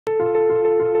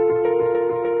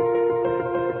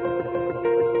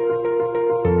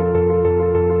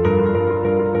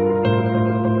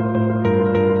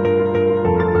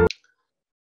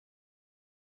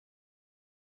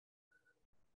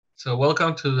So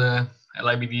welcome to the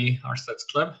LIBD RStats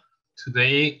Club.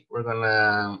 Today we're going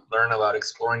to learn about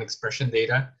exploring expression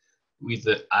data with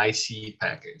the iSEE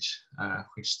package,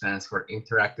 which stands for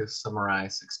Interactive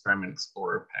Summarized Experiment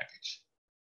Explorer package.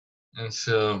 And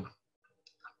so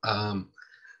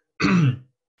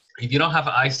if you don't have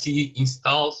iSEE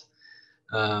installed,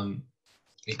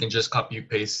 you can just copy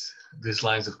paste these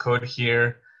lines of code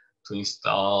here to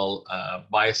install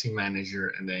Biasing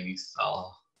Manager and then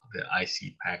install the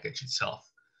iSEE package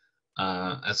itself.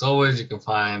 As always, you can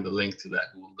find the link to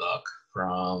that Google Doc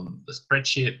from the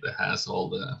spreadsheet that has all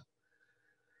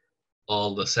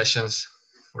the sessions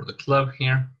for the club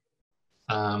here.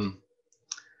 All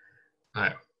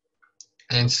right,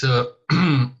 and so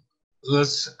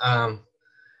let's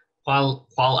while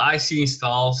iSEE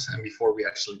installs and before we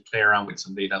actually play around with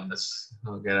some data,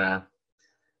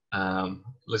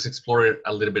 let's explore it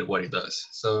a little bit what it does.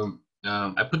 So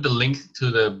I put the link to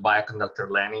the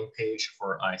bioconductor landing page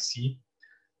for iSEE.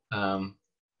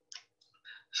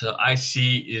 So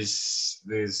iSEE is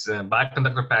this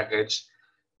bioconductor package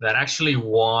that actually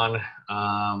won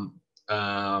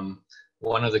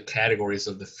one of the categories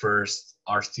of the first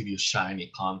RStudio Shiny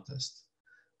contest.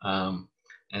 And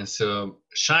so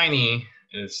Shiny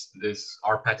is this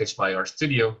R package by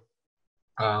RStudio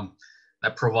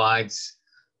that provides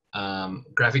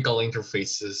graphical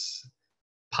interfaces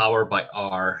powered by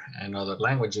R and other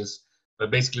languages.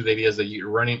 But basically the idea is that you're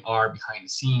running R behind the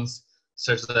scenes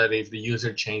such that if the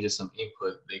user changes some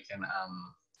input, they can,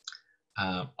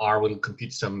 R will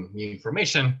compute some new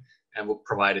information and will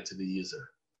provide it to the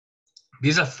user.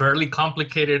 These are fairly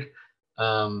complicated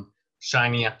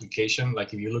Shiny application.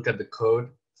 Like if you look at the code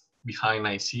behind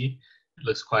iSEE, it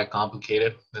looks quite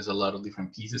complicated. There's a lot of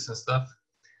different pieces and stuff.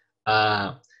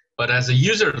 But as a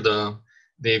user though,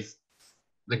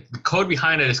 the code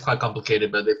behind it is quite complicated,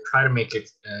 but they've tried to make it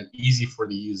easy for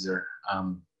the user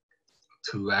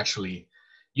to actually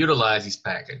utilize this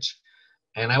package.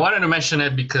 And I wanted to mention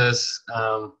it because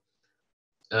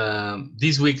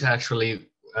this week actually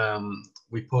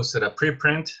we posted a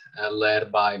preprint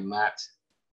led by Matt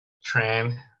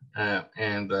Tran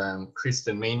and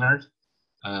Kristen Maynard,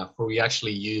 where we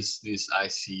actually use this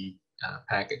iSEE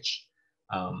package,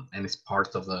 and it's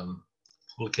part of the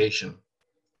publication.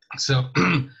 So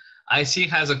iSEE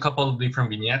has a couple of different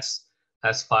vignettes,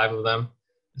 has 5 of them.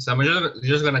 So I'm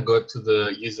just gonna go to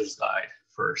the user's guide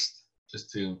first, just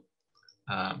to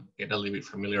get a little bit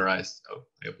familiarized. Oh,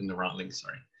 I opened the wrong link,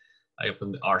 sorry. I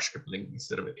opened the R script link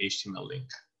instead of an HTML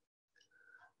link.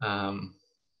 All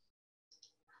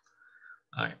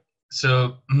right,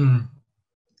 so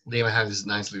they have this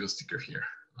nice little sticker here,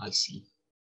 iSEE.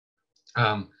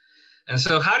 And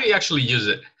so how do you actually use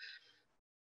it?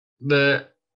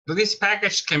 This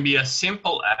package can be as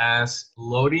simple as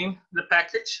loading the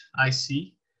package,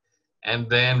 iSEE, and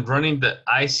then running the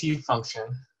iSEE function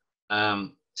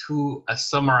to a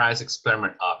summarized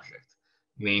experiment object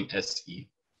named SE.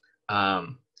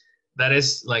 That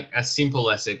is like as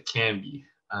simple as it can be.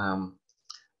 And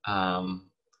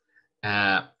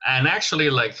actually,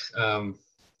 like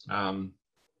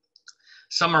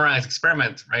summarized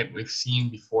experiment, right? We've seen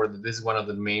before that this is one of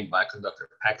the main bioconductor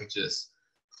packages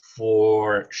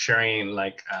for sharing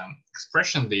like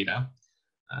expression data.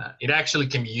 It actually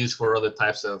can be used for other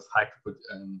types of high throughput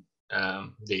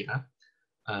data.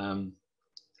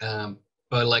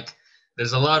 But like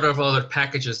there's a lot of other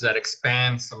packages that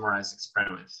expand summarized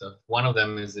experiments. So one of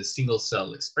them is a single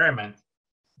cell experiment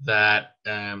that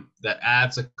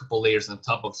adds a couple layers on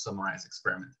top of summarized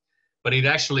experiment. But it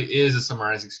actually is a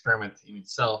summarized experiment in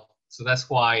itself. So that's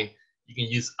why you can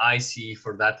use iSEE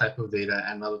for that type of data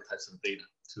and other types of data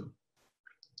too.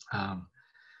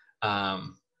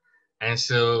 And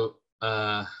so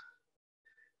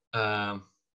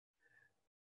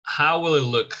how will it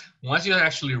look? Once you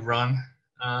actually run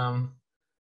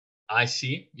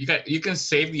iSEE, you can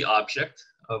save the object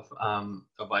of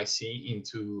iSEE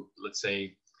into, let's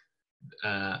say,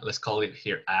 let's call it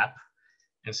here app.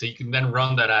 And so you can then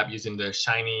run that app using the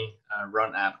Shiny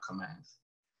run app command.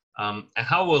 And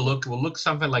how it will look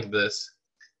something like this.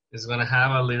 It's going to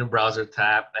have a little browser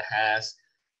tab that has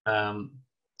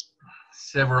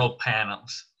several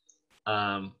panels.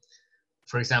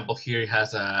 For example, here it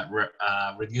has a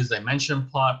reduced dimension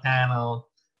plot panel,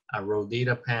 a row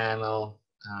data panel,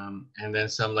 and then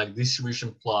some like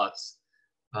distribution plots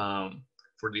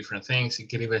for different things. You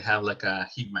can even have like a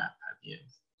heat map at the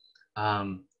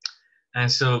end. And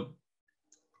so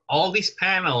all these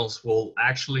panels will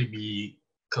actually be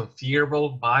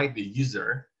configurable by the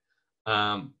user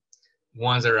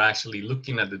once they're actually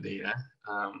looking at the data,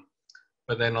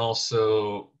 but then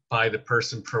also by the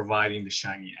person providing the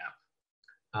Shiny app.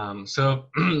 So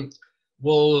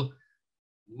we'll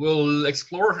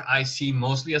explore iSEE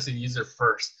mostly as a user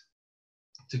first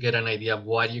to get an idea of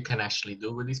what you can actually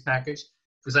do with this package,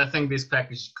 because I think this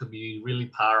package could be really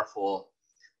powerful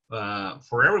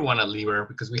for everyone at Libre,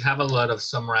 because we have a lot of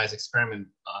summarized experiment.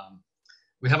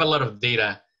 We have a lot of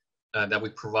data that we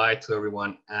provide to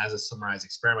everyone as a summarized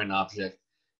experiment object.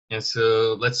 And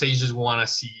so let's say you just want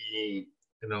to see,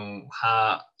 you know,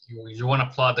 how you want to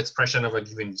plot the expression of a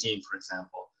given gene, for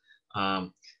example.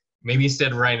 Maybe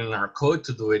instead of writing our code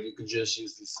to do it, you could just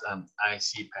use this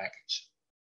iSEE package.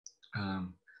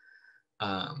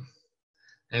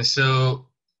 And so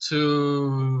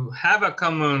to have a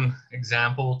common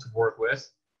example to work with,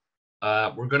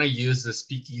 we're going to use the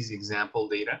Speakeasy example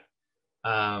data,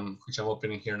 which I'm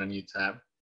opening here in a new tab.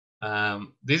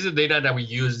 This is the data that we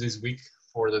used this week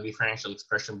for the differential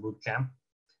expression bootcamp.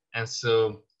 And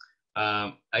so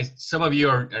some of you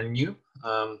are new,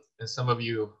 and some of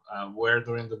you were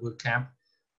during the bootcamp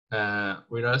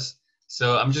with us.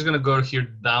 So I'm just going to go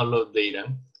here, download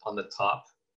data on the top.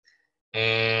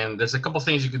 And there's a couple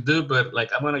things you could do, but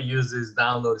like I'm going to use this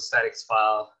download statics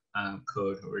file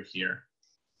code over here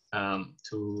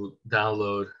to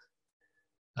download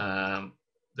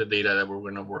the data that we're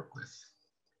going to work with.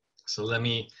 So let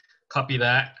me copy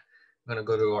that. I'm going to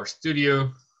go to our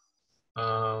studio.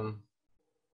 Let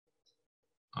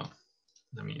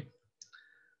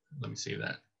me save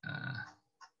that.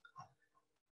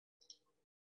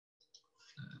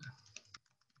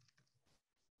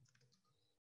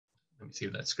 Let me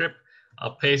save that script.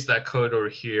 I'll paste that code over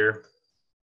here.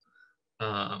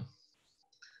 So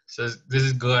this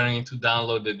is going to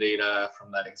download the data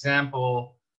from that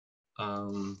example.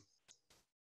 And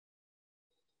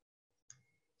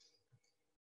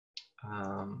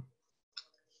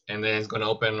then it's going to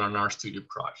open on our studio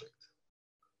project.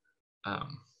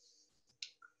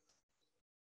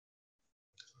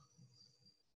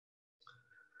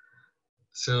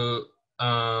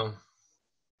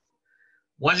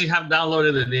 Once you have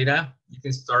downloaded the data, you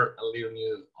can start a little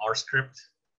new R script.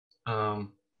 And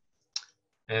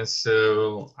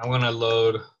so I'm going to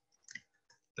load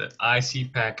the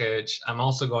iSEE package. I'm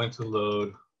also going to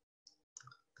load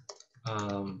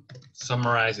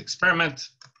summarize experiment.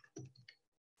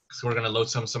 So we're going to load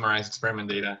some summarized experiment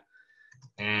data.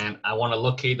 And I want to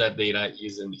locate that data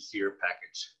using the here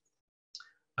package.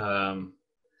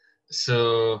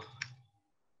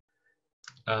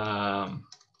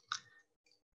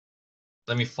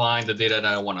 Let me find the data that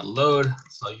I want to load.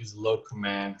 So I'll use the load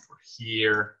command for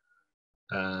here.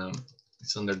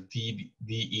 It's under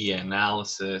DE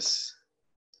analysis,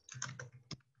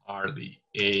 are the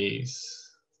A's.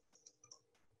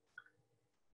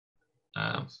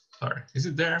 Sorry, is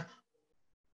it there?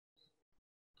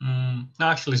 No,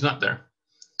 actually it's not there.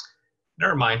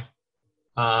 Never mind.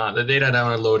 The data that I'm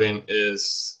going to load in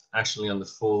is actually on the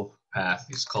full path.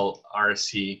 It's called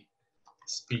RC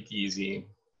Speakeasy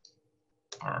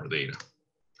R data.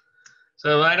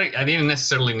 So I didn't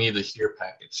necessarily need the here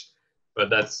package, but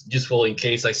that's useful in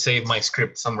case I save my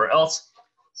script somewhere else.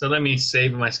 So let me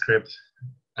save my script.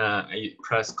 I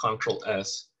press Ctrl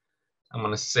S. I'm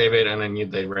going to save it in a new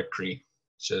directory.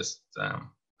 Just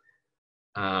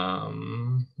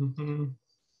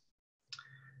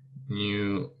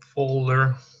new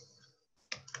folder.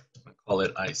 I call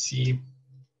it iSEE.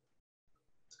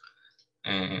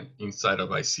 And inside of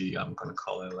iSEE, I'm going to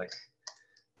call it like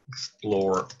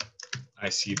explore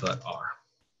iSEE.r.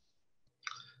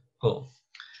 Cool.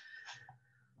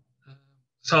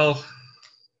 So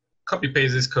copy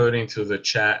paste this code into the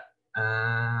chat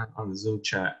on the Zoom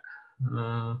chat.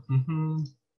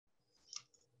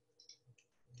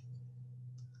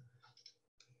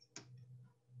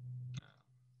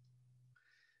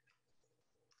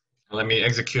 Let me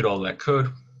execute all that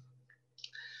code.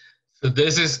 So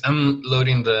this is, I'm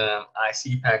loading the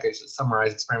iSEE package, the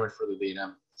summarized experiment for the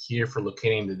data, here for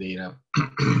locating the data.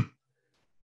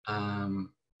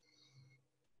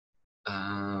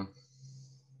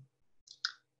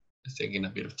 It's taking a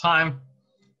bit of time.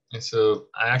 And so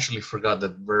I actually forgot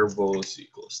that verbose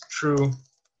equals true.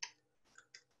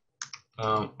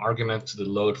 Argument to the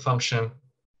load function.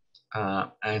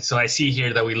 And so I see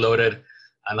here that we loaded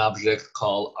an object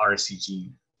called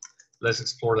RCG. Let's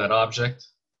explore that object.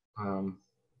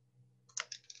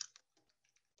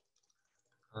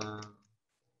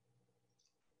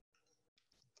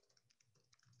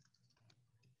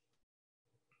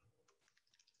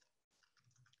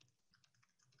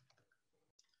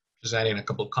 Just adding a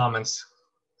couple of comments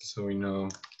so we know.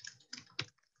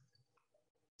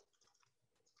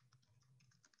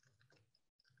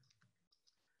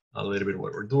 A little bit of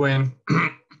what we're doing.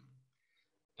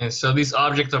 And so this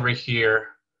object over here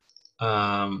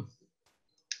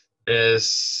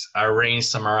is a range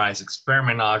summarized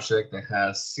experiment object that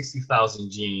has 60,000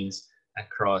 genes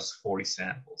across 40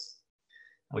 samples.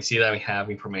 And we see that we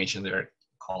have information there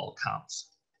called counts.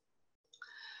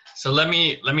 So let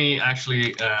me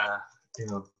actually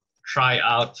try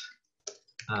out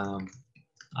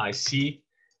iSEE.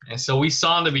 And so we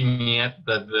saw in the vignette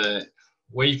that the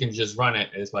way you can just run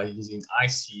it is by using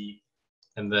iSEE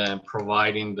and then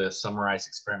providing the summarized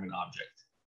experiment object.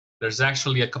 There's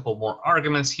actually a couple more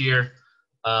arguments here.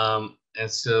 And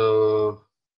so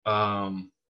I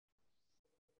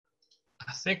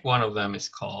think one of them is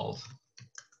called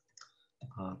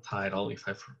title, if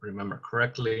I remember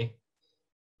correctly.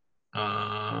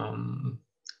 App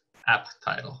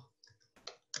title.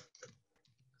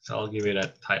 So I'll give it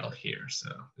a title here. So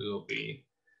it will be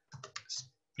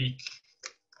Speak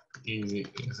Easy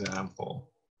Example.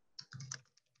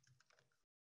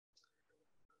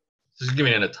 Just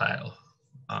giving it a title.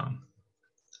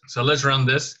 So let's run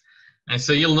this. And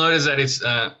so you'll notice that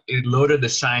it loaded the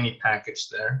Shiny package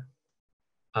there.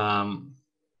 And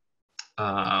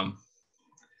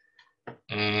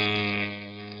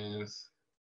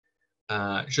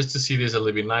just to see this a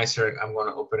little bit nicer, I'm going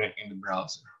to open it in the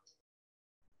browser.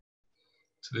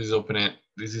 So this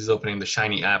is opening the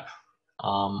Shiny app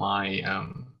on my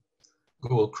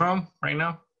Google Chrome right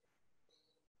now.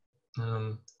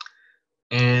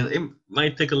 And it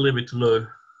might take a little bit to load.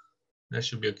 That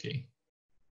should be okay.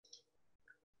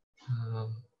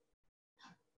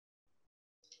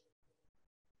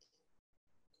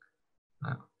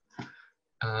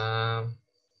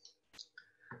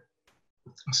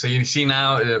 So you see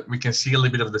now we can see a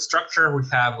little bit of the structure. We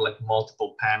have like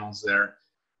multiple panels there.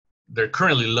 They're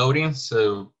currently loading,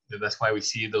 so that's why we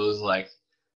see those like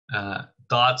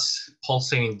dots,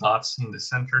 pulsating dots in the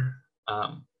center.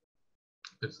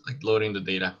 It's like loading the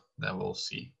data that we'll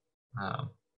see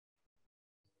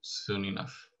soon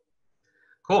enough.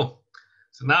 Cool.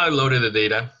 So now I loaded the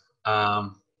data.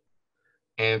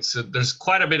 And so there's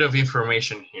quite a bit of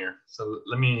information here. So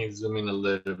let me zoom in a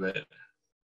little bit.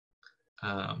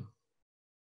 So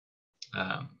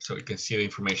we can see the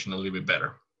information a little bit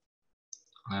better.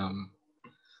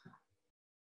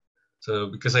 So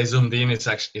because I zoomed in, it's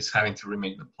having to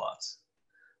remake the plots.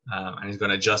 And it's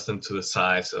going to adjust them to the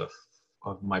size of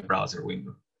my browser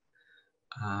window.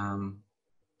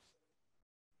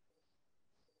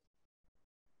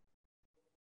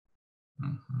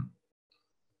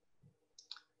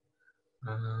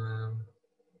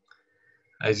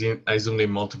 I zoomed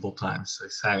in multiple times, so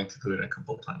it's having to do it a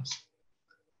couple of times.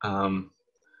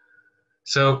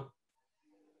 So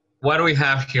what do we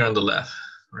have here on the left,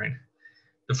 right?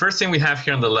 The first thing we have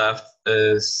here on the left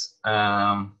is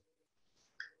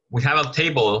we have a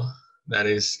table that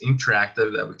is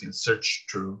interactive that we can search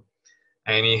through,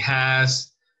 and it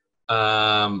has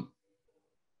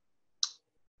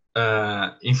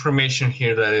information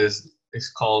here that is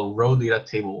called row data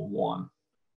table 1.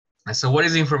 And so what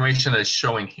is the information that's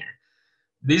showing here?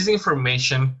 This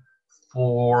information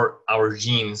for our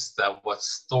genes that was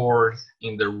stored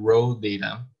in the row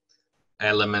data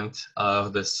element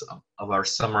of our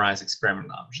summarized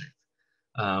experiment object.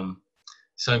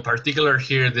 So in particular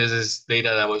here, this is data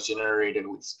that was generated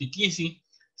with Speakeasy.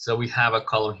 So we have a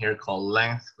column here called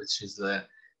length, which is the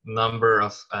number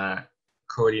of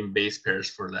coding base pairs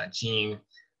for that gene.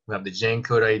 We have the gen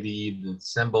code ID, the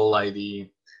symbol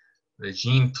ID, the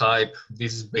gene type.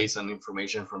 This is based on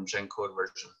information from GenCode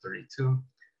version 32.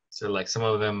 So like some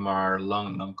of them are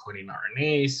long non-coding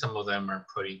RNAs, some of them are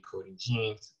coding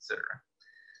genes, etc.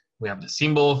 We have the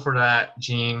symbol for that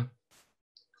gene.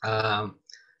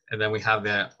 And then we have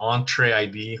the entree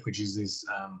ID, which is this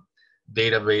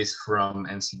database from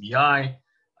NCBI.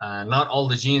 Not all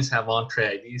the genes have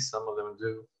entree IDs, some of them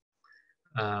do.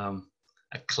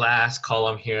 A class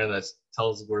column here that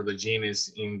tells where the gene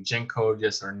is in GenCode,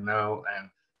 yes or no. And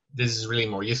this is really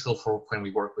more useful for when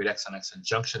we work with exon-exon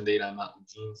junction data, not with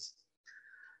genes.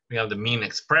 We have the mean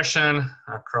expression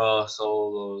across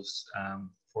all those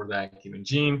for that given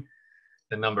gene,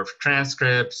 the number of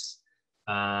transcripts,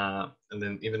 and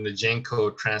then even the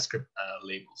GenCode transcript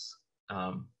labels.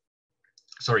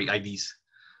 Sorry, IDs.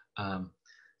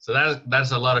 So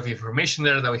that's a lot of information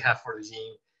there that we have for the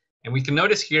gene. And we can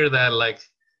notice here that like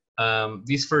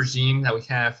this first gene that we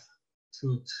have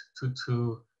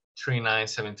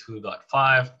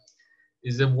 2223972.5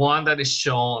 is the one that is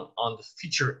shown on the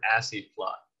feature assay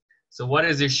plot. So what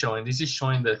is this showing? This is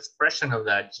showing the expression of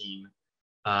that gene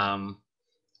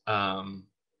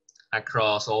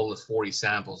across all the 40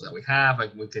 samples that we have.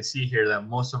 Like we can see here that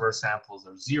most of our samples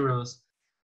are zeros.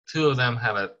 two of them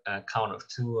have a count of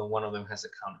 2, and one of them has a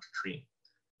count of 3.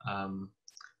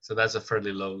 So that's a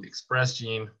fairly lowly expressed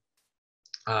gene.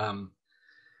 And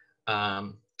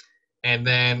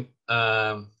then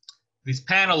this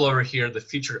panel over here, the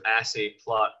feature assay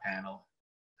plot panel,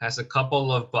 has a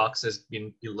couple of boxes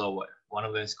below it. One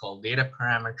of them is called data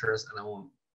parameters, another one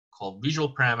called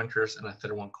visual parameters, and a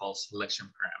third one called selection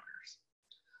parameters.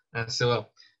 And so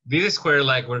this is where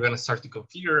we're going to start to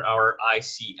configure our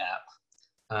iSEE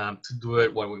app to do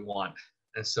it what we want.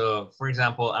 And so, for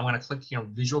example, I'm going to click here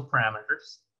on visual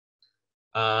parameters.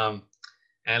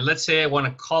 And let's say I want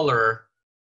to color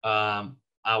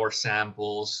our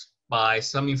samples by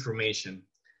some information.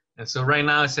 And so right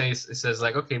now it says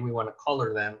like, okay, we want to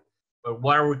color them, but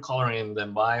what are we coloring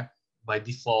them by? By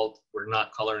default, we're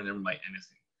not coloring them by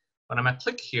anything. But I'm going to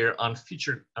click here on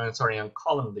on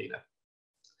column data.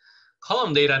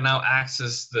 Column data now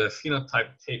accesses the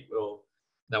phenotype table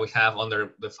that we have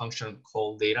under the function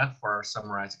called data for our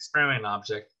summarized experiment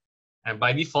object. And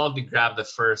by default, we grab the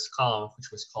first column,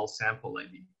 which was called sample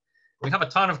ID. We have a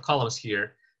ton of columns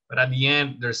here, but at the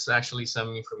end, there's actually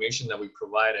some information that we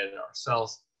provided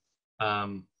ourselves.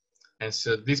 And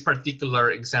so this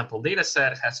particular example data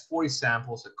set has 40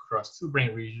 samples across 2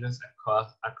 brain regions,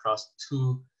 across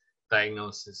 2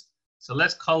 diagnoses. So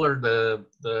let's color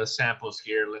the samples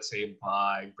here, let's say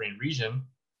by brain region.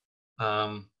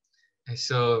 And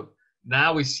so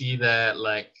now we see that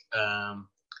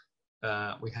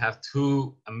we have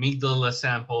 2 amygdala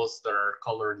samples that are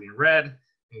colored in red,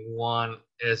 and 1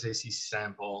 SAC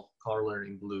sample colored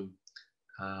in blue,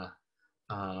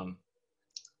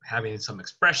 having some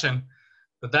expression,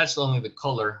 but that's only the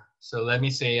color. So let me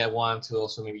say I want to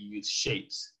also maybe use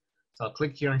shapes. So I'll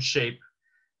click here on shape,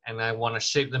 and I want to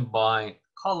shape them by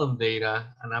column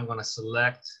data, and I'm going to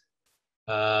select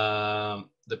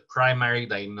the primary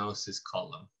diagnosis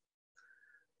column.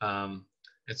 And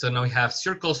so now we have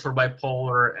circles for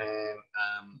bipolar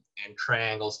and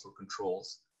triangles for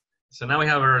controls. So now we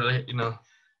have our,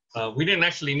 we didn't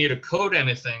actually need to code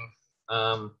anything,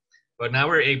 but now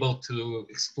we're able to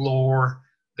explore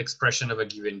the expression of a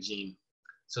given gene.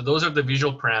 So those are the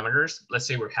visual parameters. Let's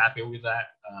say we're happy with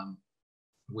that,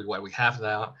 with what we have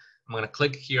now. I'm going to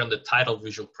click here on the title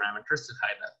visual parameters to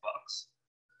hide that box.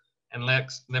 And let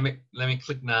me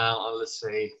click now on, let's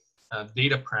say,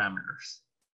 data parameters.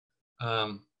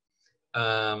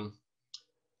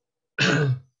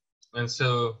 And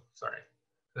so, sorry,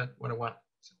 is that what I want?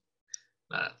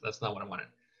 That's not what I wanted.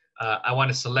 I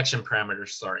wanted selection parameters,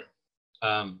 sorry.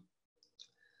 And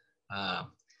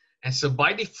so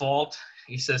by default,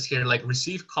 it says here,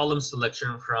 receive column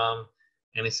selection from,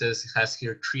 and it says it has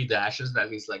here 3 dashes,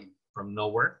 that is from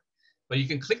nowhere. But you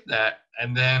can click that,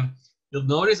 and then you'll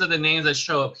notice that the names that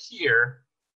show up here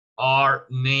are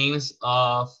names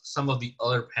of some of the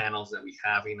other panels that we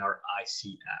have in our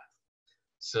iSEE app.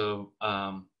 So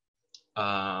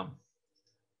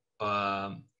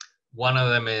one of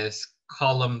them is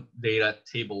column data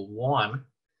table 1,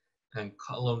 and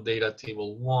column data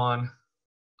table 1.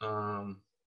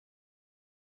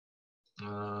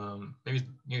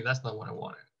 Maybe that's not what I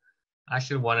wanted. I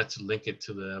actually wanted to link it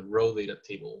to the row data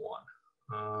table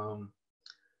 1.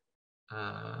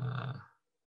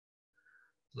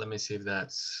 Let me see if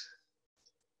that's,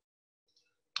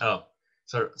 oh,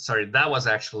 so sorry, that was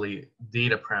actually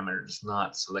data parameters,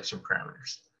 not selection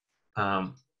parameters.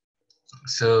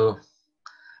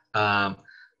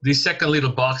 This second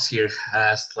little box here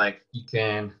has you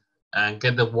can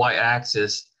get the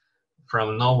y-axis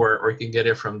from nowhere, or you can get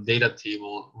it from data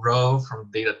table row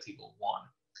from data table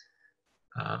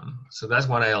 1. So that's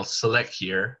what I'll select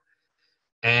here.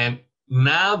 And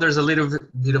now there's a little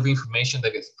bit of information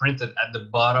that gets printed at the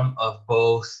bottom of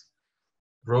both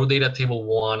row data table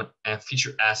 1 and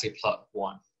feature assay plot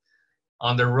 1.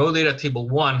 On the row data table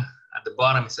 1, at the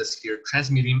bottom it says here,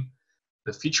 transmitting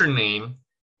the feature name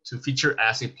to feature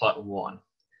assay plot 1.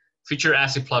 Feature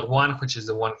assay plot 1, which is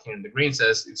the one here in the green,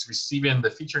 says it's receiving the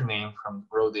feature name from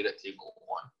row data table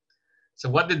 1. So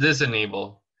what did this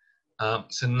enable?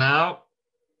 So now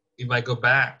if I go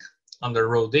back on the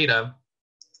row data,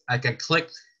 I can click,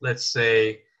 let's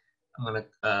say, I'm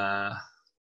gonna,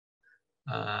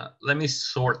 let me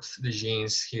sort the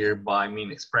genes here by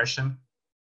mean expression.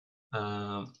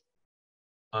 So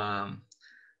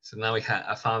now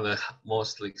I found the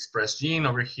mostly expressed gene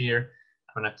over here.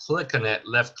 I'm gonna click on it,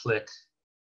 left click.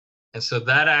 And so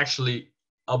that actually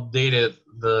updated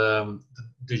the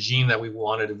gene that we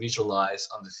wanted to visualize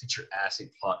on the feature assay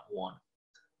plot 1.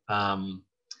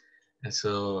 And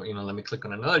so, let me click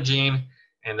on another gene,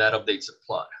 and that updates the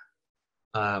plot.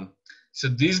 So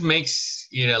this makes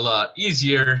it a lot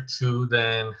easier to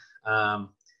then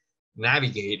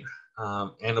navigate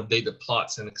and update the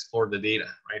plots and explore the data,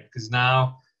 right? Because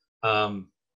now,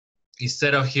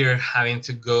 instead of here having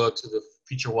to go to the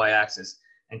feature y-axis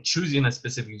and choosing a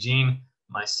specific gene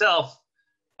myself,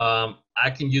 I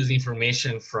can use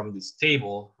information from this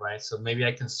table, right? So maybe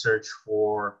I can search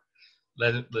for,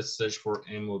 let's search for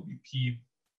MOBP.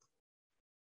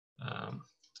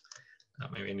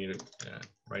 Maybe I need to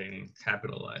write it in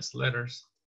capitalized letters.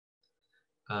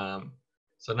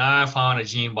 So now I found a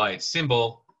gene by its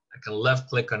symbol. I can left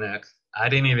click on it. I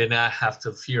didn't even have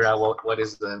to figure out what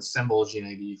is the symbol gene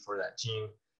ID for that gene.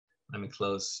 Let me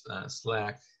close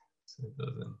Slack so it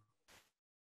doesn't.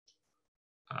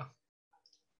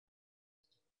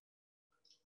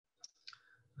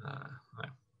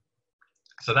 Right.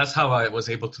 So that's how I was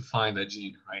able to find that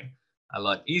gene, right? A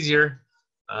lot easier.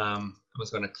 I was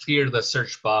going to clear the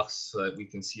search box so that we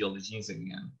can see all the genes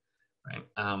again, right?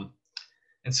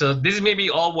 And so this is maybe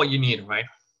all what you need, right?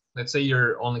 Let's say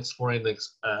you're only exploring the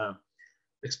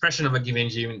expression of a given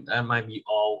gene. That might be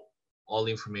all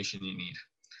the information you need.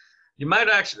 You might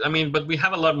actually, I mean, but we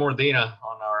have a lot more data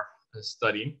on our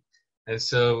study. And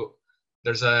so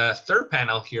there's a third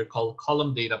panel here called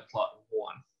column data plot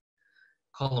 1.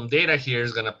 Column data here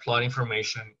is going to plot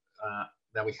information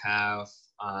that we have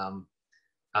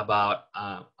about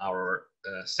our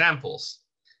samples.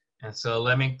 And so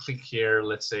let me click here,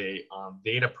 let's say on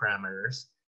data parameters.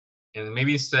 And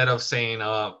maybe instead of saying,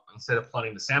 instead of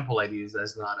plotting the sample IDs,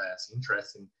 that's not as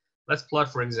interesting. Let's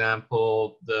plot, for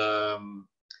example, the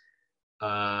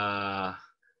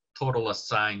total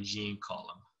assigned gene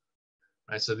column.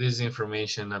 Right, so this is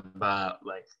information about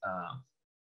like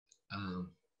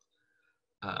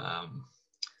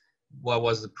what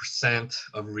was the percent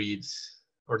of reads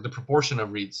or the proportion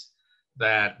of reads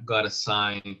that got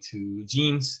assigned to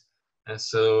genes. And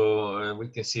so we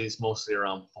can see it's mostly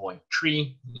around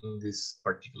 0.3 in this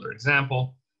particular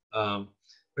example. But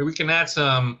we can add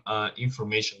some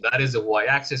information. That is the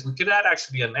y-axis. We could add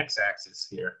actually an x-axis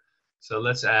here. So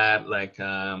let's add like,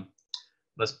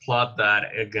 let's plot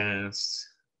that against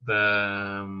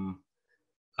the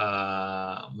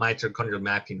mitochondrial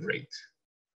mapping rate.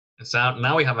 And so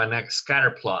now we have a next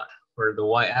scatter plot where the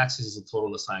y-axis is the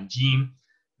total assigned gene,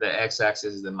 the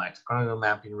x-axis is the mitochondrial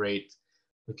mapping rate.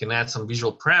 We can add some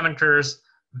visual parameters.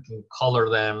 We can color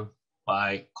them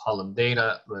by column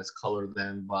data. Let's color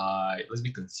them by, let's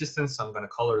be consistent. So I'm going to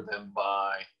color them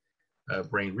by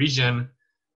brain region,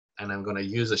 and I'm going to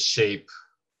use a shape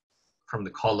from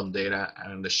the column data,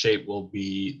 and the shape will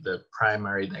be the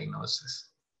primary diagnosis.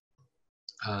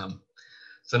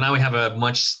 So now we have a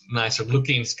much nicer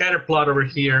looking scatter plot over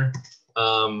here.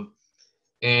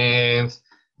 And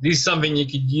this is something you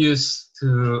could use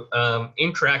to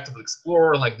interactively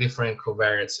explore like different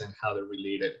covariates and how they're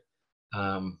related.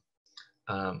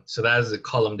 So that is the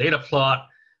column data plot.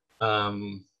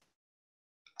 You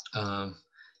can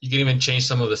even change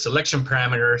some of the selection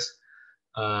parameters.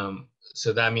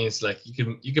 So that means like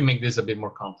you can make this a bit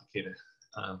more complicated.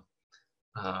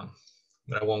 But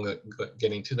I won't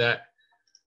get into that.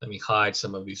 Let me hide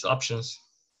some of these options.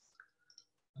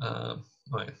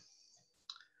 Right.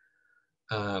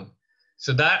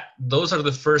 So those are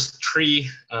the first 3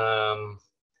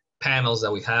 panels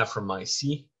that we have from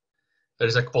iSEE.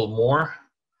 There's a couple more.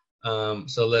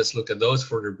 So let's look at those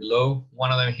further below.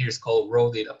 One of them here is called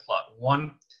row data plot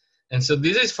 1. And so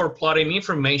this is for plotting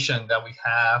information that we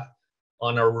have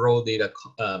on our row data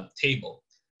table.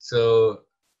 So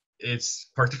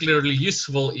it's particularly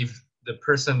useful if the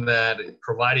person that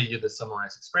provided you the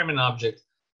summarized experiment object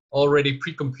already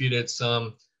pre-computed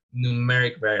some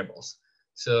numeric variables.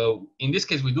 So in this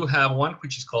case, we do have one,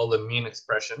 which is called the mean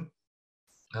expression.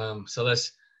 So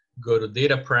let's go to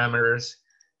data parameters,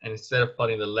 and instead of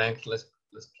plotting the length, let's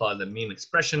plot the mean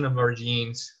expression of our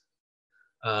genes.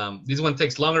 This one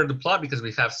takes longer to plot because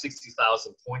we have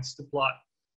 60,000 points to plot.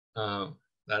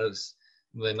 That is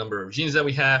the number of genes that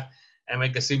we have. And we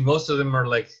can see most of them are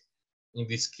like, in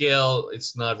this scale,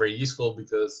 it's not very useful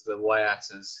because the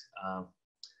y-axis,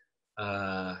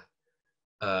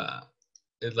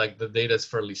 it's like the data is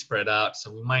fairly spread out.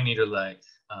 So we might need to like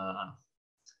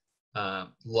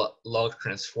log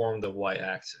transform the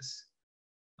y-axis.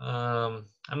 I'm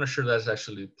not sure that's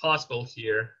actually possible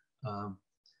here.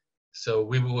 So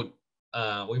we would,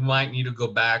 we might need to go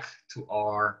back to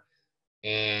R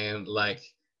and like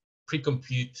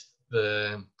pre-compute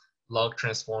the log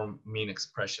transform mean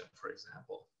expression, for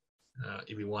example,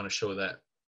 if you want to show that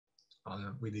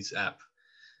with this app.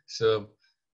 So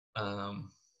a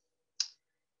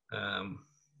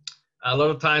lot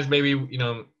of times, maybe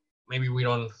maybe we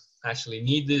don't actually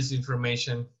need this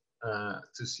information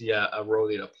to see a row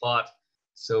data plot.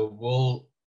 So we'll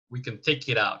we can take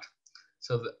it out.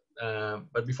 So,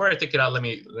 but before I take it out, let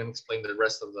me explain the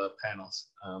rest of the panels.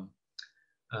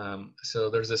 So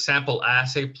there's a sample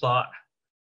assay plot.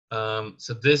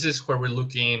 So this is where we're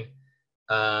looking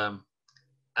at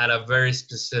a very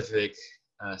specific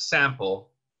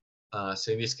sample.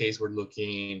 So in this case, we're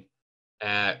looking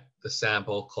at the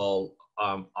sample called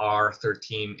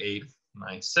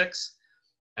R13896.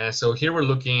 And so here we're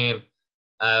looking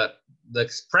at the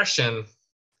expression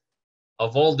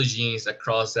of all the genes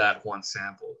across that one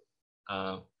sample,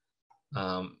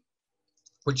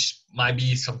 which might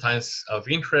be sometimes of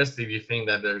interest if you think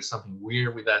that there's something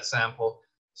weird with that sample.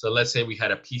 So let's say we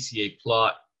had a PCA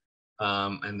plot,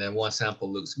 and then one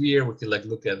sample looks weird. We could like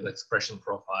look at the expression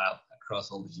profile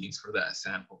across all the genes for that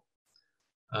sample.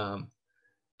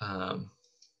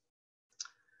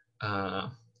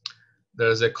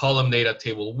 There's a column data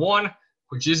table 1,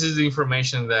 which is the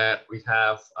information that we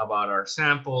have about our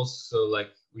samples. So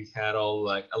like we had all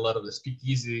like a lot of the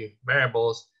speakeasy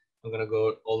variables. I'm gonna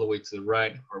go all the way to the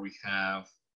right where we have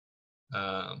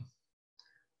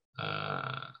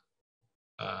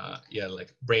yeah,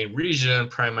 like brain region,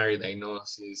 primary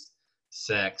diagnosis,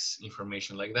 sex,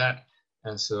 information like that.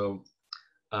 And so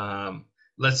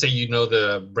let's say you know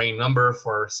the brain number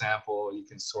for a sample, you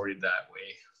can sort it that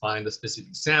way. Find the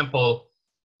specific sample,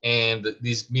 and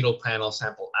this middle panel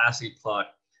sample assay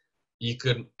plot, you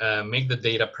could make the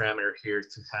data parameter here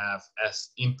to have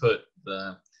as input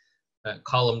the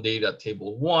column data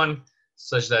table 1,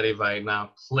 such that if I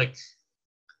now click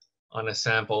on a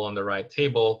sample on the right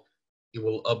table, it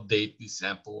will update the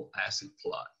sample assay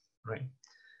plot, right?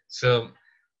 So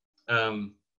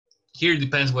here it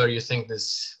depends whether you think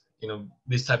this,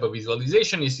 this type of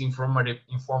visualization is informative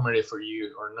for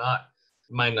you or not.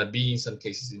 It might not be. In some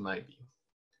cases, it might be.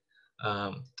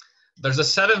 There's a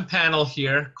 7th panel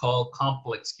here called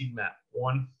complex heat map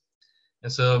 1,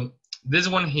 and so this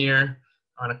one here,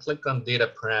 I'm gonna click on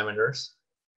data parameters,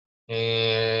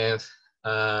 and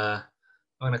I'm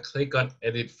gonna click on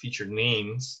edit feature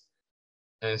names.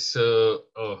 And so,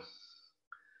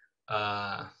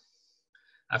 I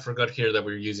forgot here that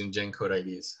we're using gen code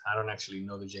IDs. I don't actually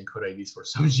know the gen code IDs for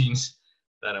some genes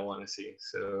that I want to see.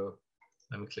 So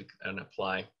let me click and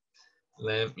apply.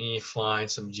 Let me find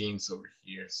some genes over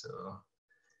here. So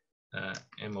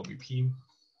MOBP.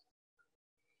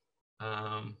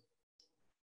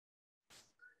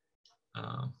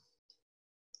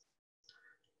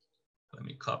 Let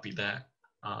me copy that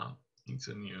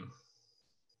into new.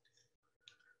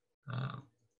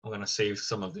 I'm going to save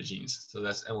some of the genes. So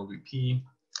that's MOBP.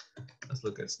 Let's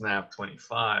look at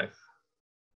SNAP25.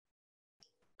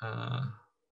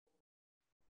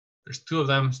 There's 2 of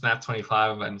them,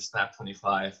 SNAP25 and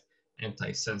SNAP25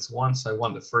 antisense1. So I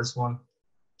want the first one.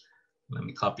 Let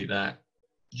me copy that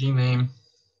gene name.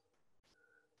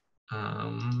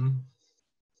 And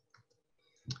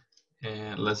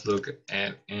let's look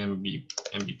at MBP.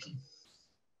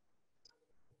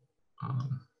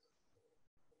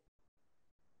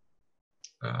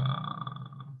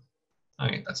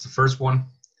 Okay, that's the first one.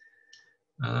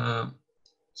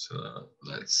 So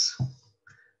let's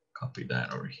copy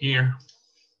that over here.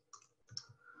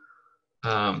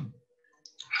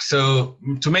 So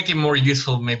to make it more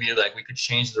useful, maybe like we could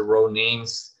change the row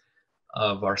names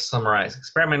of our summarized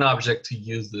experiment object to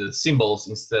use the symbols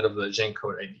instead of the gen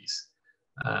code IDs.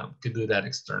 Could do that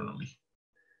externally.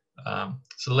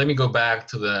 So let me go back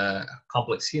to the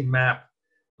complex heat map.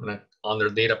 I'm gonna, under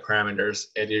data parameters,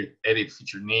 edit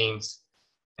feature names.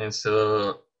 And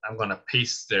so I'm gonna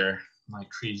paste there my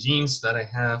 3 genes that I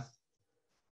have.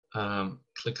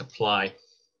 Click apply.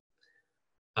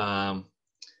 And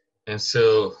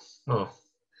so,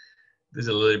 this is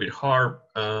a little bit hard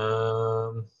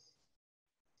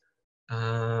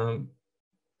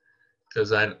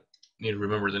because I need to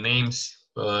remember the names,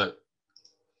 but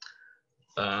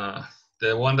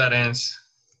the one that ends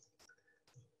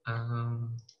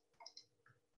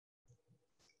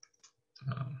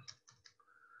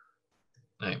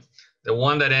the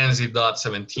one that ends in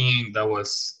 .17, that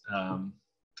was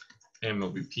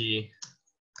MOBP.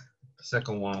 The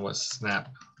second one was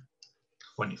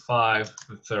SNAP25.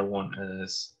 The third one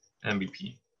is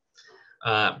MBP.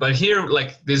 But here,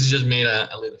 like, this just made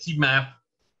a little heat map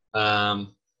that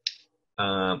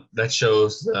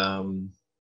shows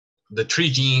the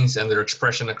 3 genes and their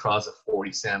expression across the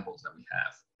 40 samples that we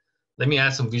have. Let me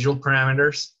add some visual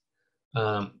parameters.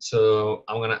 So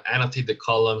I'm going to annotate the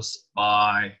columns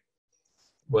by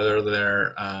whether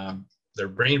they're their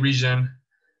brain region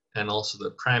and also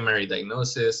the primary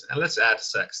diagnosis. And let's add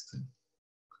sex too.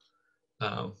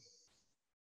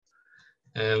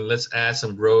 And let's add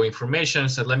some row information.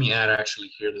 So let me add actually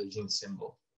here the gene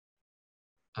symbol.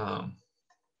 Um,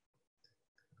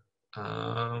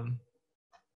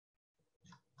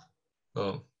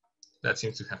 oh, that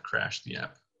seems to have crashed the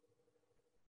app.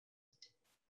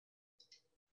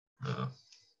 Oh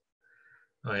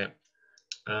yeah,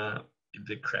 it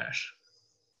did crash.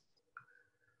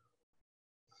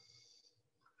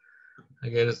 I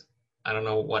guess I don't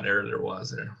know what error there was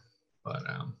there, but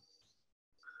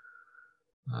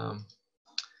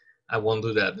I won't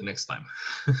do that the next time.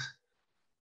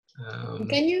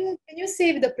 Can you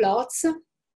save the plots?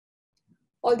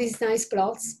 All these nice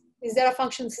plots. Is there a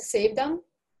function to save them?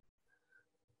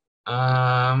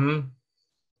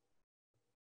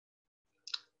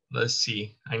 Let's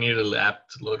see. I need a app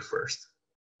to load first.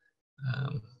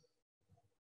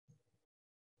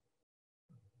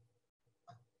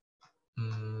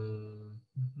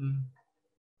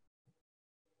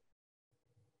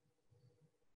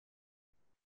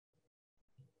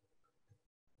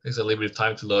 Takes a little bit of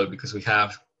time to load because we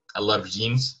have a lot of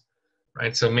genes,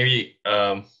 right? So maybe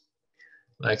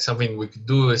like something we could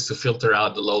do is to filter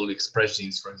out the lowly expressed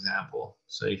genes, for example,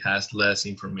 so it has less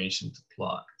information to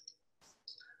plot.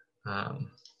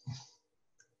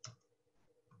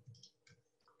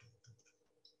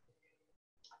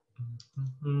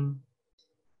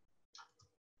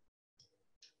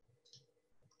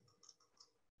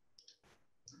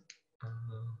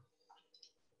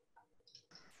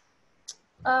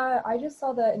 I just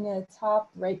saw that in the top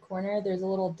right corner, there's a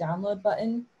little download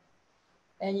button,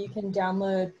 and you can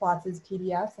download plots as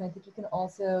PDFs, and I think you can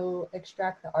also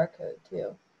extract the R code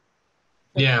too.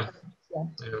 Yeah.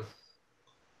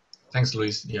 Thanks,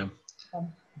 Luis. Yeah.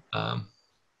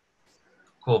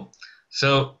 Cool.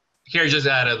 So here I just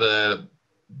added the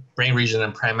brain region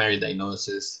and primary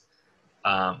diagnosis.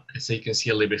 So you can see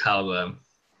a little bit how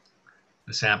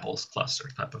the samples cluster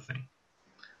type of thing.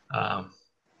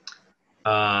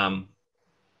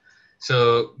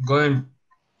 So going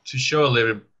to show a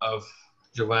little bit of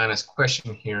Giovanna's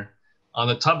question here. On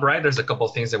the top right, there's a couple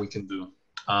of things that we can do.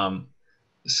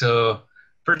 So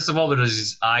first of all, there's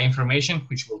this I information,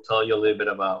 which will tell you a little bit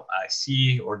about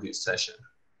iSEE or this session.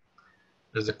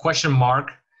 There's a question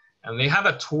mark, and they have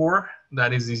a tour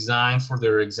that is designed for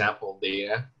their example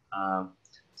data.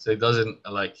 So it doesn't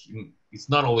it's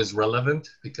not always relevant,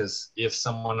 because if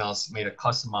someone else made a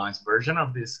customized version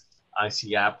of this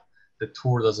iSEE app, the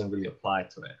tour doesn't really apply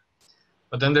to it.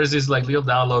 But then there's this little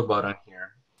download button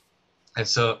here. And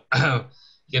so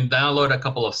you can download a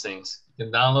couple of things. You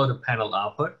can download the panel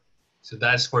output. So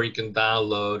that's where you can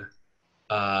download,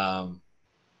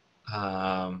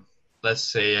 let's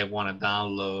say I want to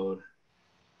download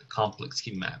the complex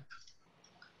scheme map.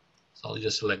 So I'll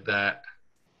just select that,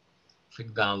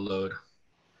 click download.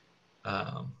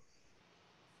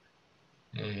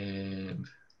 And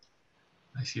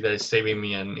I see that it's saving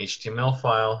me an HTML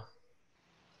file,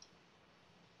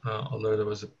 although there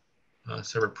was a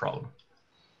server problem.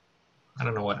 I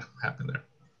don't know what happened there.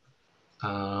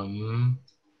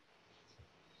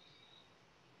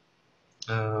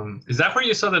 Is that where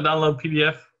you saw the download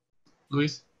PDF,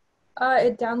 Luis?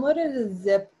 It downloaded a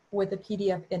zip with a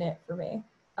PDF in it for me.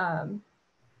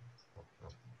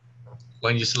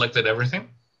 When you selected everything?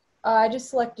 I just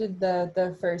selected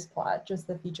the first plot, just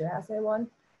the feature assay one.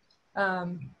 Let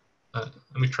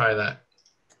me try that.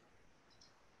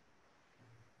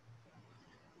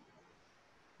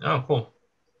 Oh, cool.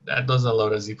 That doesn't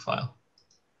load a zip file.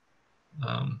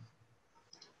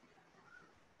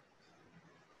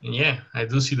 And yeah, I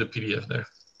do see the PDF there.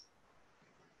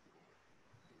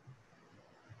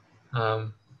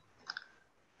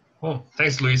 Cool.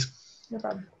 Thanks, Luis. No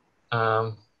problem.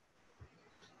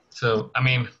 So, I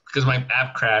mean, because my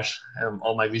app crashed,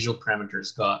 all my visual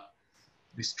parameters got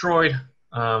destroyed.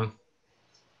 But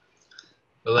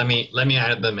let me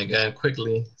add them again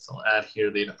quickly. So I'll add here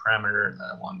data parameter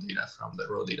that I want data from the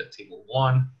raw data table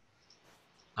 1.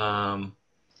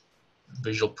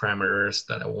 Visual parameters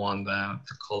that I want them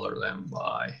to color them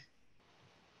by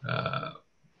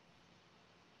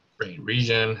brain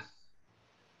region,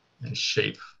 and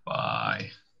shape by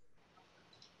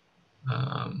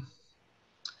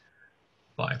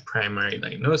primary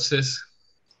diagnosis.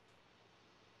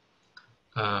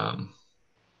 And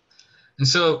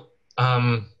so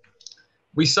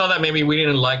we saw that maybe we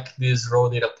didn't like this raw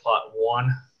data plot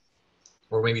 1,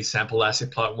 or maybe sample assay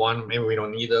plot 1. Maybe we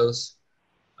don't need those.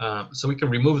 So we can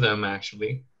remove them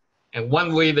actually. And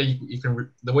one way that you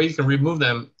can remove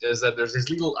them is that there's this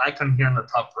little icon here on the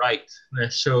top right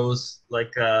that shows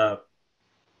like a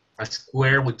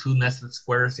square with 2 nested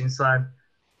squares inside.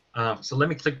 So let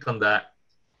me click on that.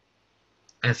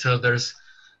 And so there's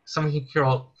something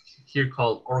here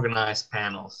called organize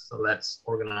panels. So let's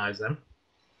organize them.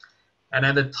 And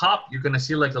at the top, you're gonna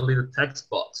see like a little text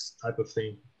box type of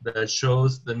thing that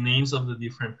shows the names of the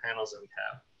different panels that we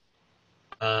have.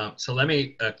 So let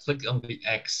me click on the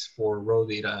X for raw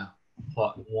data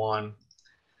plot 1,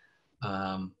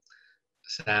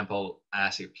 sample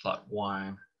assay plot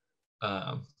 1.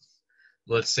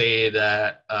 Let's say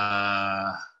that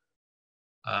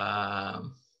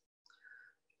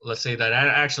let's say that I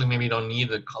actually maybe don't need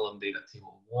the column data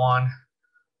table 1.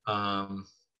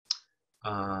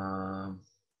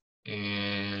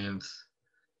 And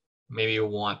maybe you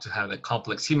want to have the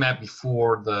complex map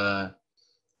before the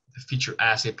feature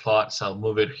assay plot. So I'll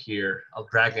move it here. I'll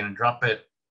drag it and drop it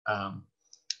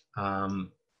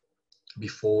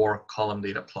before column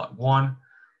data plot 1.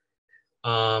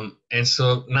 And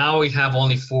so now we have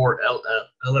only 4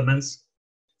 elements.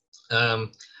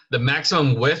 The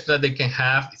maximum width that they can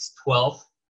have is 12.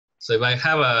 So if I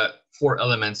have 4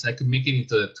 elements, I could make it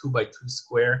into a 2x2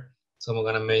 square. So I'm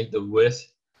gonna make the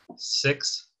width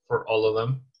 6 for all of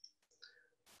them.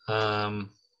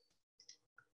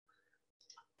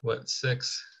 What,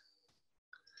 6?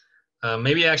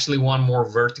 Maybe actually one more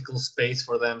vertical space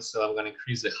for them. So I'm gonna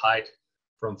increase the height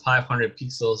from 500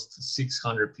 pixels to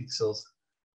 600 pixels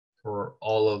for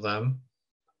all of them.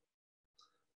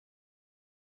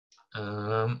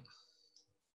 So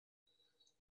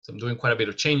I'm doing quite a bit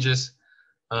of changes.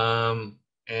 And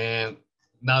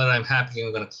now that I'm happy,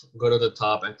 I'm gonna go to the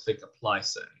top and click Apply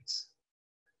Settings.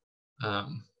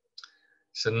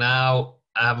 So now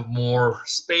I have more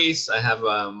space. I have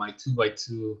my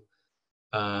 2x2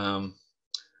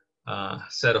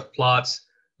 set of plots.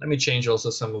 Let me change also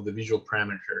some of the visual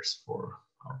parameters for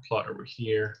our plot over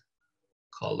here.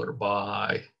 Color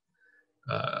by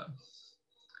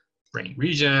brain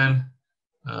region,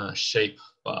 shape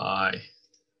by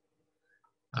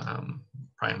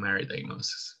primary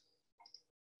diagnosis.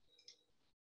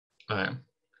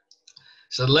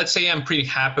 So let's say I'm pretty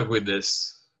happy with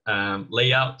this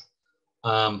layout.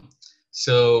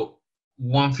 So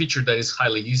one feature that is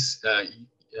highly used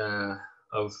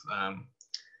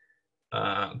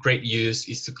great use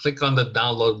is to click on the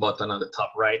download button on the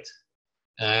top right.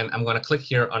 And I'm gonna click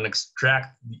here on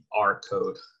extract the R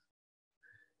code.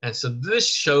 And so this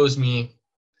shows me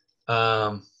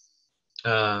all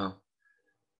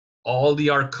the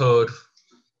R code.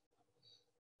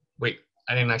 Wait,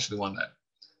 I didn't actually want that.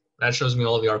 That shows me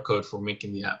all the R code for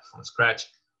making the app from scratch.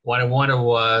 What I wanted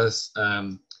was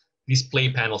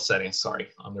display panel settings, sorry,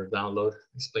 under download,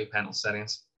 display panel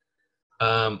settings.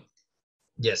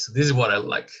 Yes, this is what I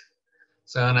like.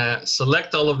 So I'm gonna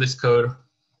select all of this code.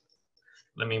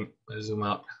 Let me zoom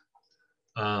out.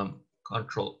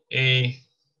 Control A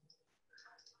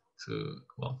to,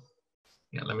 well,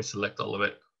 yeah, let me select all of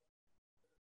it.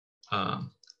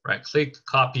 Right click,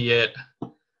 copy it.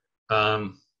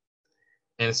 And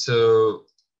so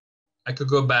I could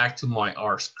go back to my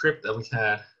R script that we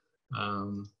had.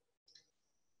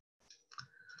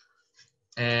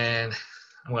 And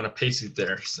I'm gonna paste it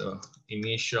there. So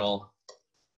initial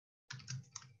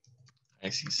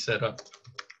iSEE setup.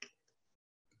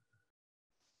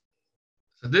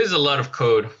 So this is a lot of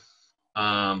code.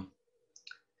 And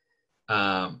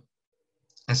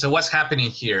so what's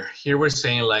happening here? Here we're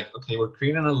saying like, okay, we're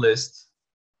creating a list.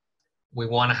 We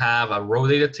wanna have a raw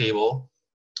data table.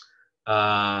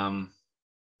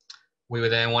 We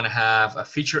would then wanna have a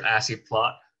feature assay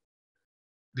plot.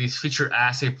 This feature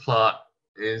assay plot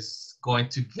is going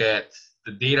to get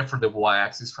the data for the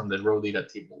y-axis from the raw data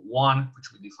table 1,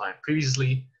 which we defined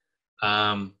previously.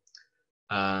 And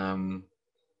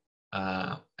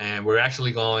we're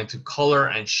actually going to color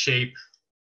and shape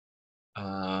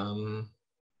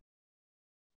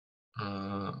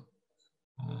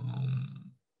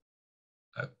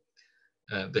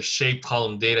the shape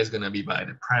column data is going to be by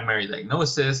the primary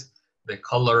diagnosis. The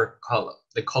color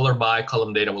by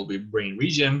column data will be brain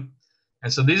region.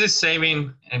 And so this is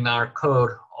saving in our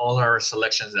code all our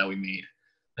selections that we made.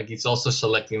 Like it's also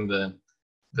selecting the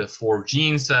 4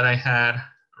 genes that I had,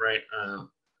 right?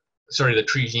 Sorry, the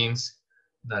 3 genes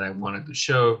that I wanted to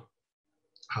show,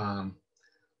 and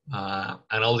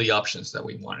all the options that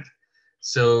we wanted.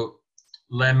 So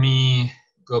let me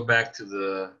go back to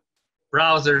the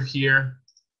browser here.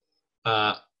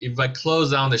 If I close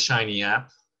down the Shiny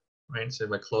app, right? So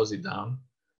if I close it down,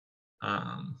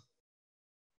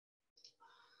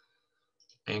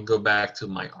 and go back to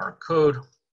my R code,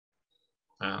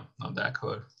 not that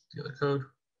code, the other code.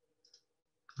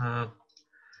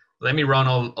 Let me run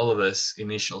all of this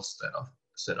initial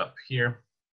setup here.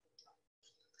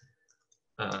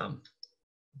 Ton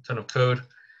of code,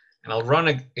 and I'll run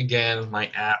again my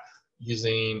app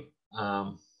using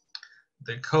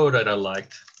the code that I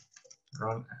liked.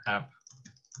 Run app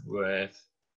with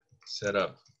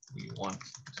setup we want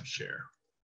to share.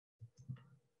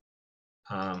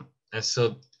 And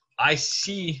so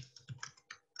iSEE,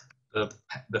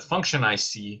 the function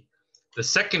iSEE, the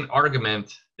second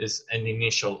argument is an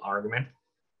initial argument.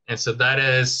 And so that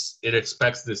is, it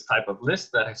expects this type of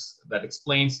list that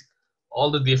explains all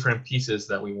the different pieces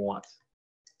that we want.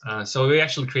 So we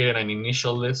actually created an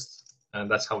initial list,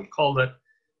 and that's how we called it.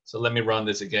 So let me run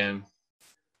this again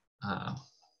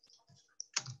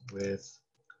with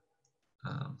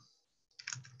let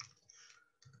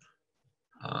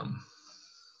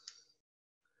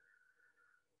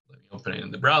me open it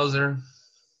in the browser.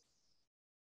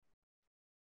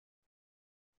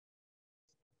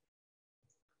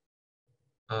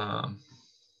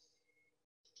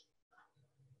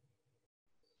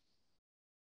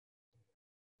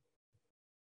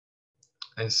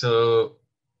 And so,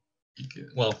 you can,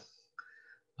 well,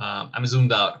 I'm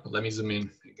zoomed out, but let me zoom in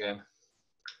again.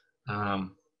 And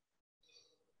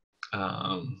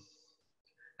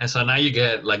so now you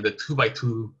get like the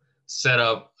 2x2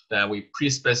 setup that we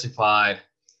pre-specified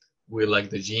with like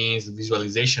the genes, the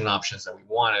visualization options that we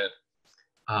wanted.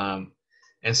 And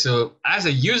so as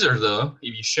a user though,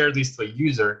 if you share this to a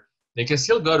user, they can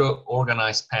still go to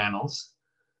organize panels.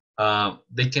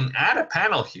 They can add a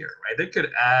panel here, right? They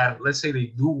could add, let's say they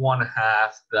do want to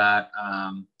have that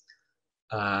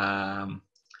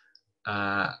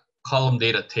column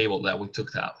data table that we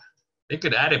took out. They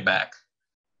could add it back.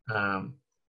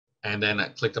 And then I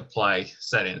click apply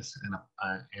settings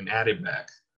and add it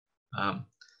back.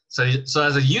 So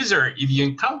as a user, if you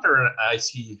encounter an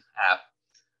iSEE app,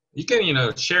 you can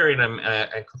share it and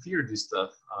configure this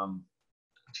stuff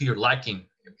to your liking,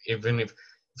 even if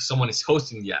someone is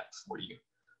hosting the app for you.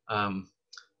 And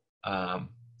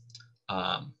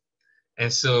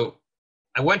so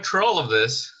I went through all of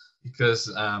this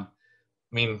because I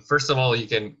mean, first of all, you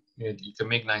can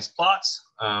make nice plots.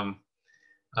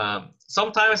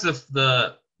 Sometimes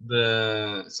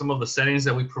some of the settings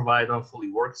that we provide don't fully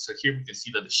work. So here we can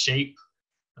see that the shape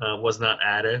was not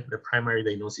added. The primary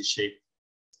diagnosis shape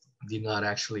did not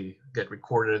actually get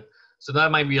recorded. So that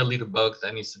might be a little bug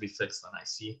that needs to be fixed on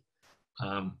iSEE.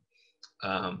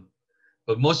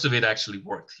 But most of it actually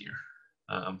worked here.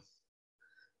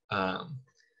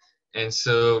 And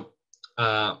so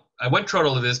I went through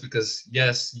all of this because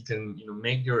yes, you can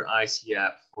make your iSEE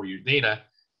app for your data,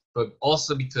 but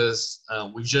also because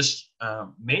we just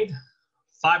made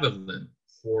 5 of them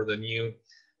for the new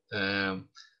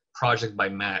project by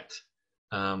Matt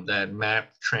that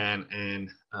Matt Tran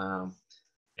and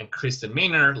Kristen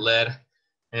Maynard led.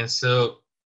 And so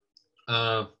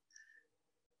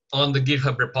on the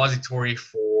GitHub repository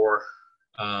for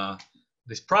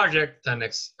this project,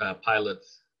 10x pilot,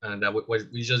 that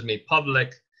we just made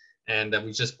public and that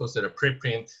we just posted a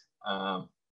preprint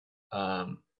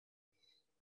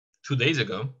 2 days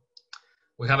ago,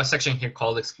 we have a section here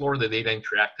called Explore the Data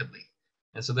Interactively.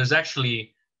 And so there's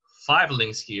actually 5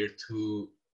 links here to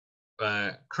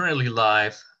currently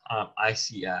live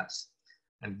iSEE apps.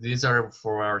 And these are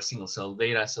for our single cell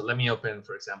data. So let me open,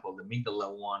 for example, the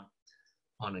amygdala one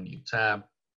on a new tab.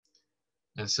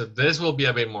 And so this will be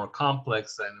a bit more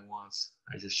complex than the ones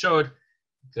I just showed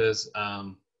because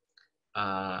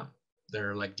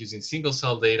they're like using single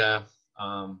cell data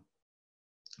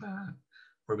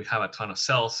where we have a ton of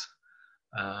cells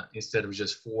instead of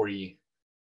just 40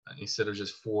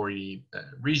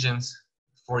 regions,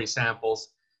 40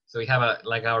 samples. So we have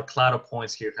like our cloud of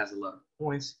points here has a lot of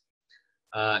points.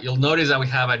 You'll notice that we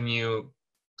have a new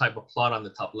type of plot on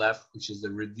the top left, which is the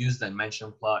reduced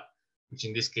dimension plot, which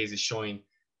in this case is showing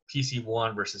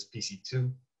PC1 versus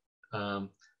PC2.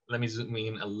 Let me zoom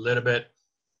in a little bit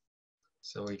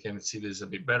so we can see this a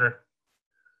bit better.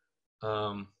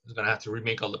 I'm gonna have to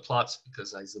remake all the plots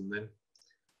because I zoomed in.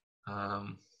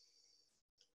 All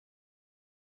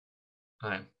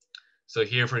right. So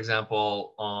here, for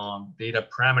example, on data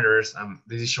parameters,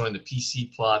 this is showing the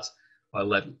PC plots.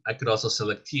 But I could also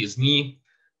select TSNE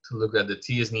to look at the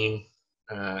TSNE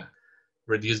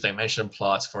reduced dimension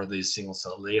plots for these single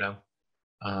cell data.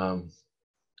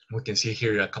 We can see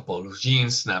here a couple of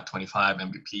genes, SNAP25,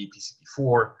 MVP,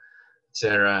 PCP4,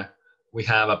 etc. We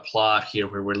have a plot here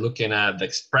where we're looking at the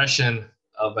expression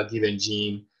of a given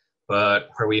gene, but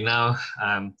where we now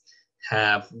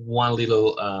have one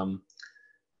little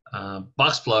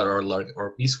box plot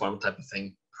or B-swarm type of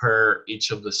thing per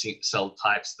each of the cell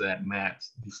types that Matt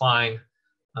defined.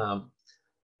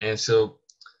 And so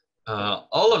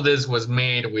all of this was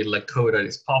made with like code that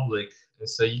is public. And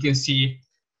so you can see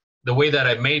the way that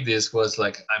I made this was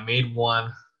like I made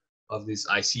one of these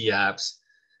iSEE apps.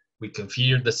 We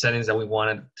configured the settings that we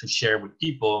wanted to share with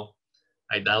people.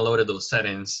 I downloaded those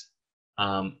settings.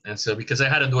 And so because I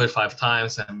had to do it 5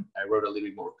 times, and I wrote a little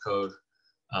bit more code.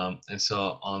 And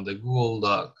so on the Google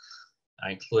Doc,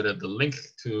 I included the link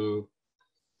to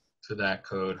that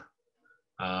code.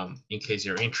 In case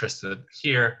you're interested,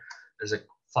 here, there's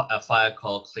a file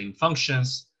called clean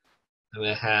functions, and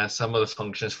it has some of the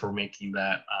functions for making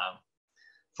that,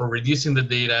 for reducing the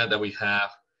data that we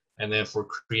have, and then for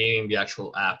creating the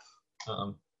actual app,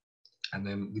 and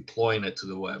then deploying it to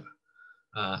the web.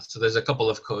 So there's a couple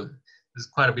of code. There's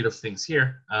quite a bit of things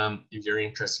here. If you're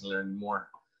interested in learning more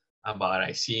about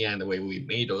iSEE and the way we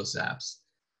made those apps.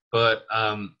 But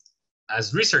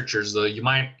as researchers, though, you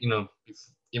might,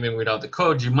 even without the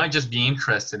code, you might just be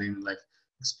interested in like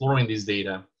exploring this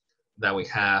data that we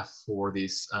have for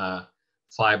these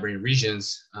 5 brain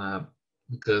regions,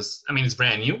 because I mean it's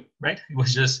brand new, right? It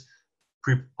was just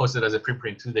posted as a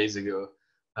preprint 2 days ago,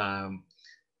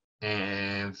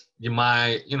 and you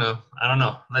might, I don't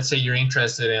know. Let's say you're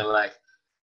interested in like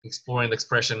exploring the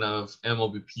expression of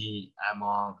MOBP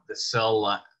among the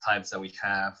cell types that we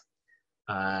have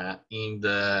in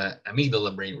the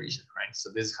amygdala brain region, right?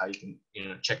 So this is how you can,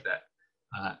 check that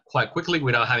quite quickly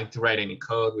without having to write any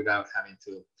code, without having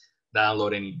to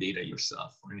download any data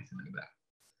yourself or anything like that.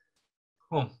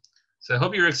 Cool. So I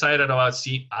hope you're excited about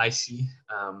iSEE.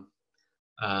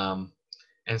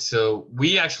 And so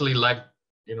we actually like,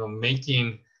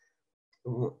 making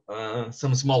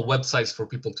some small websites for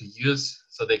people to use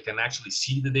so they can actually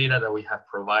see the data that we have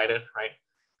provided, right?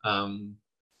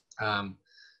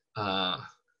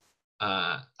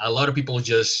 A lot of people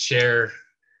just share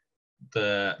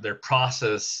their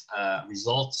process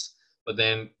results, but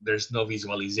then there's no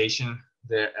visualization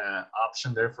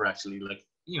option there for actually like,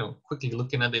 quickly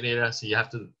looking at the data. So you have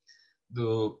to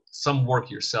do some work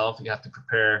yourself. You have to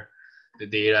prepare the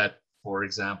data, for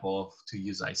example, to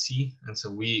use iSEE. And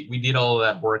so we did all of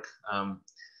that work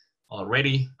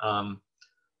already.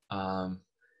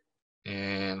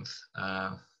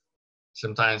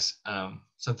 Sometimes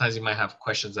you might have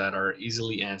questions that are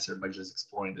easily answered by just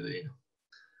exploring the data.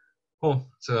 Cool.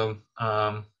 So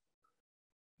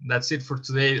that's it for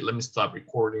today. Let me stop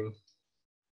recording.